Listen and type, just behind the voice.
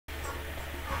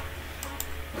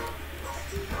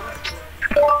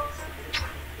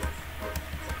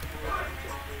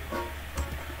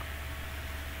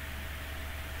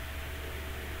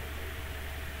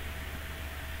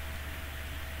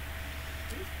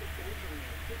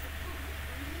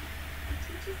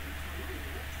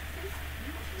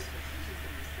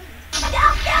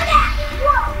Don't do that!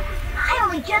 Whoa! I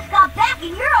only just got back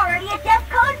and you're already at Death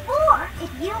Code 4!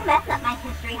 If you mess up my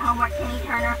history homework, Timmy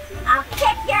Turner, I'll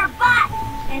kick your butt!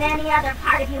 And any other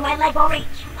part of you my leg will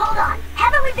reach. Hold on,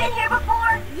 haven't we been here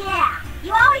before? Yeah.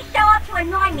 You always show up to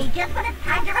annoy me just when it's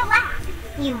time to relax.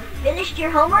 You finished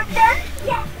your homework, sir?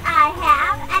 Yes, I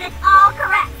have, and it's all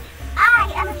correct.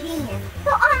 I am a genius,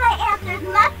 so all my answers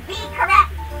must be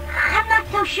correct. I'm not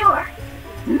so sure.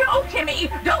 No, Timmy!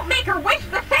 Don't make her wish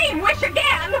the same wish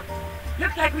again!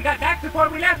 Looks like we got back before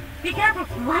we left. Be careful.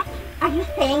 What? Are you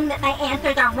saying that my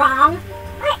answers are wrong?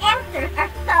 My answers are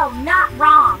so not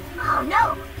wrong. Oh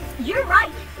no, you're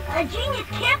right. A genius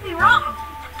can't be wrong.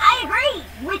 I agree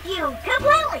with you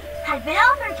completely. I've been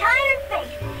all through time and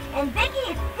space, and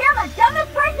Vicky is still the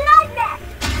dumbest person I've met.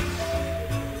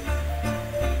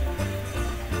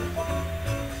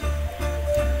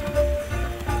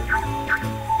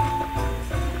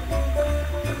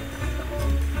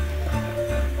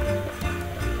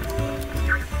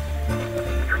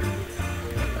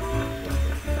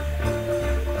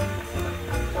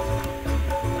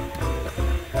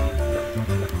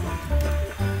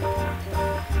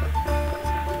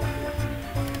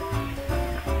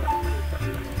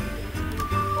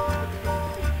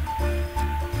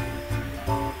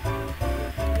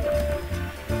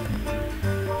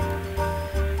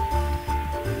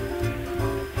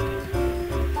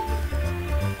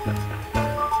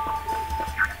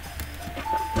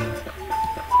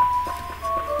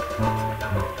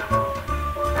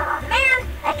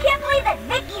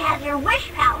 Your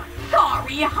wish power.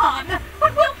 Sorry, hon,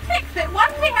 but we'll fix it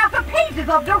once we have the pages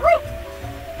of the roof.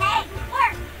 Hey,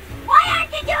 Work, why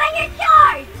aren't you doing your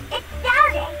chores? It's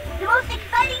Saturday, the most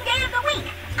exciting day of the week.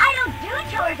 I don't do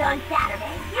chores on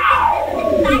Saturday. You think this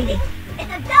is exciting?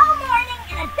 It's a dull morning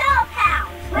in a dull town,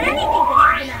 where anything can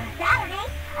happen on a Saturday.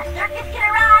 A circus can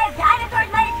arrive, dinosaurs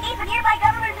might escape a nearby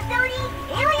government facility,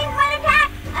 aliens might attack.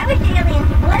 I wish the aliens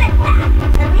would attack.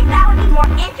 At least that would be more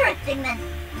interesting than...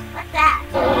 What's that?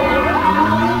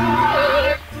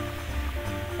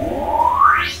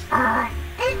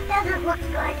 This doesn't look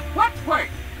good. What's worse,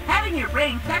 having your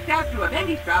brain sucked out through a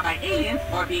bendy straw by aliens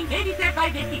or being babysat by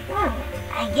Vicky?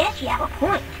 I guess you have a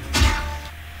point.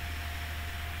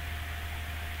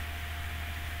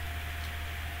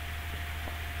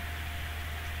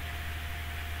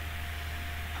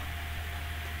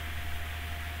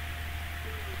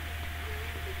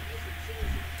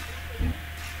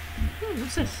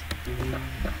 What's this?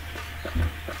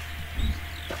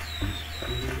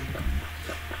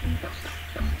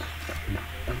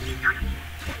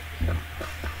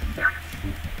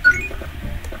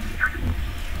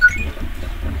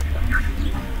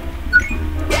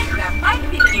 Yes, that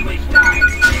might be the wish time.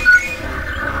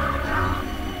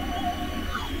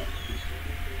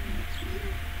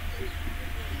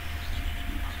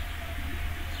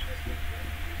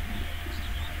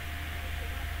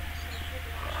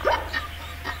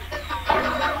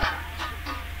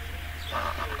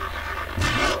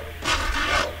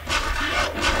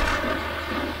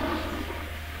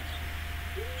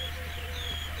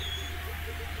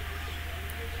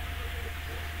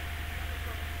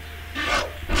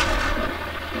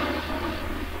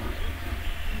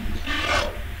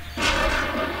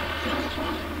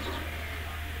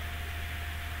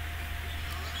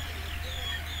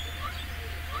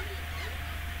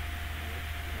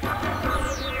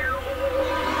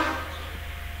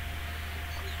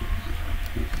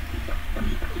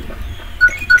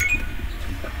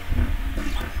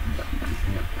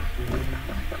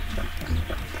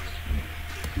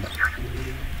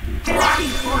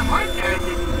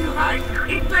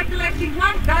 It's like collecting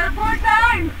 1 star 4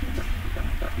 times!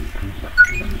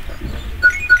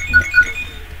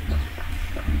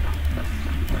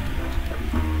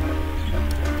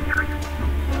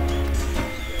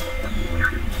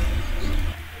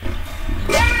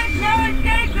 There is no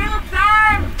escape, little star!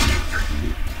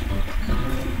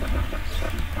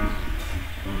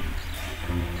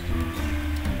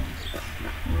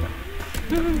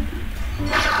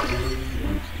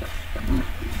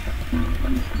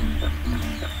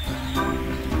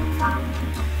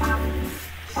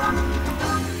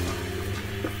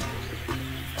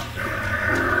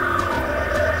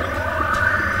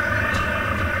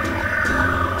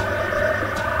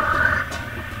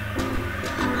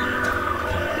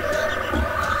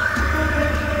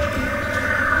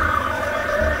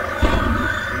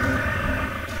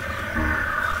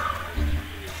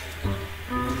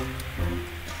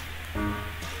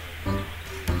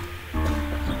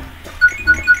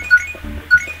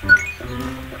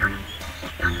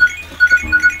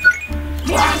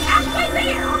 Yeah, halfway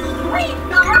there! 3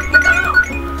 stars to go!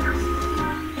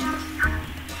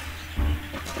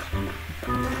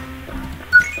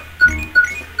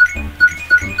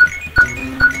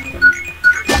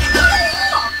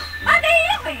 An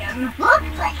alien!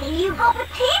 Looks like a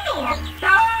Yugopathanian.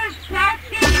 Those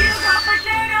sexy Hugo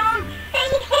potatoes! They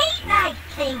hate nice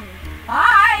things.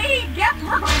 I guess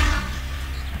we're going.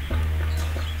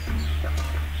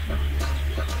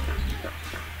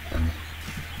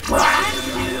 1,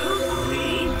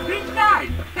 2, 3 stars.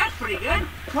 That's pretty good.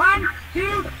 1,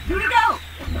 2, 2 to go.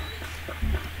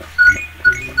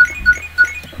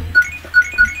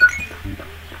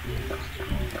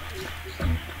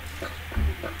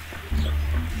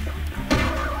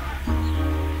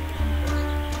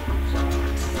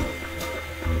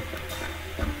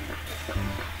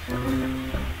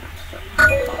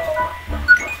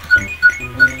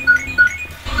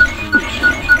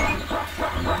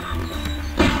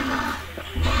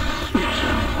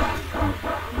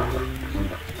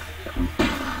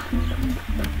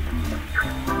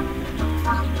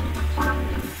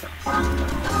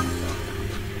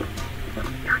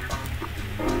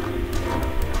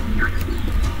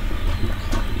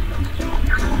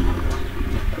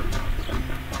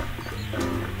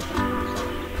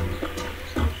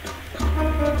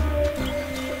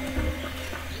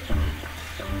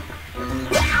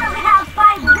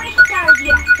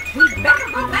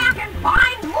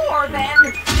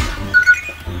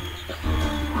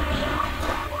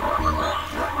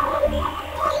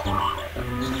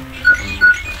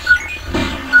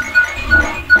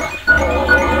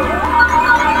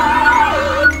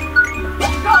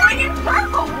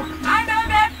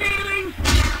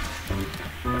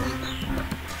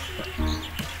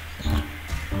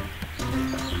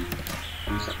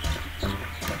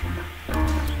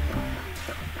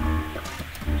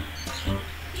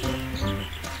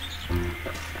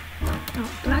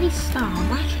 Bloody star,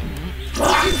 whacking it. If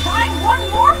you find one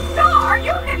more star,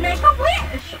 you can make a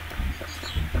wish.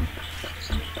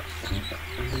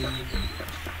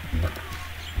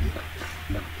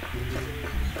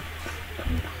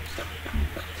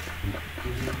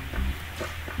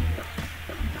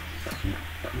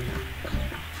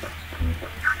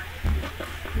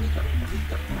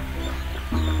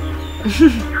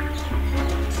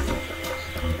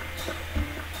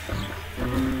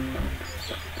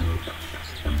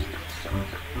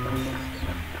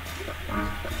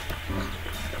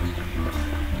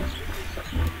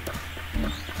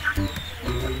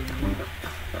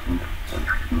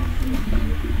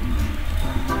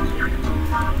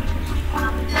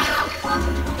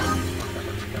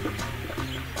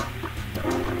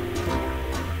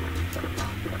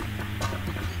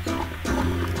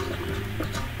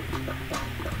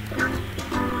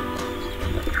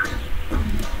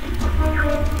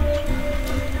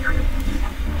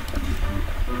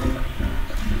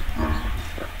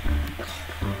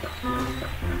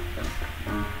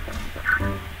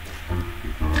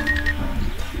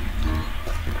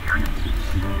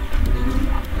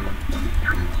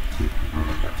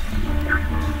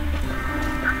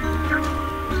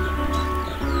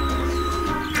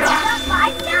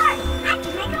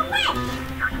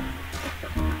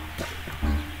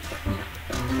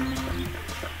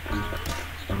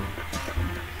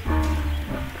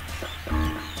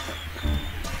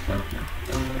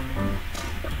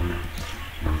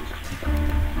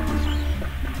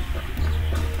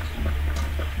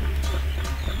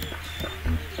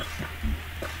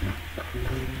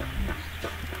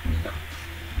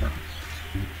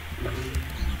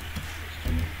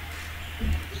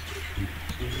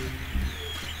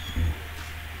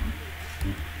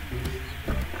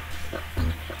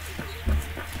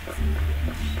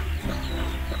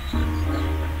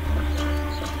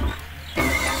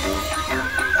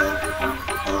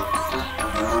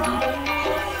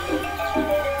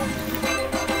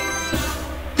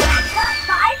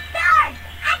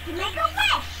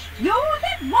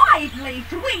 Wisely,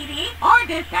 sweetie, or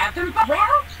just have some fun.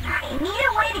 Well,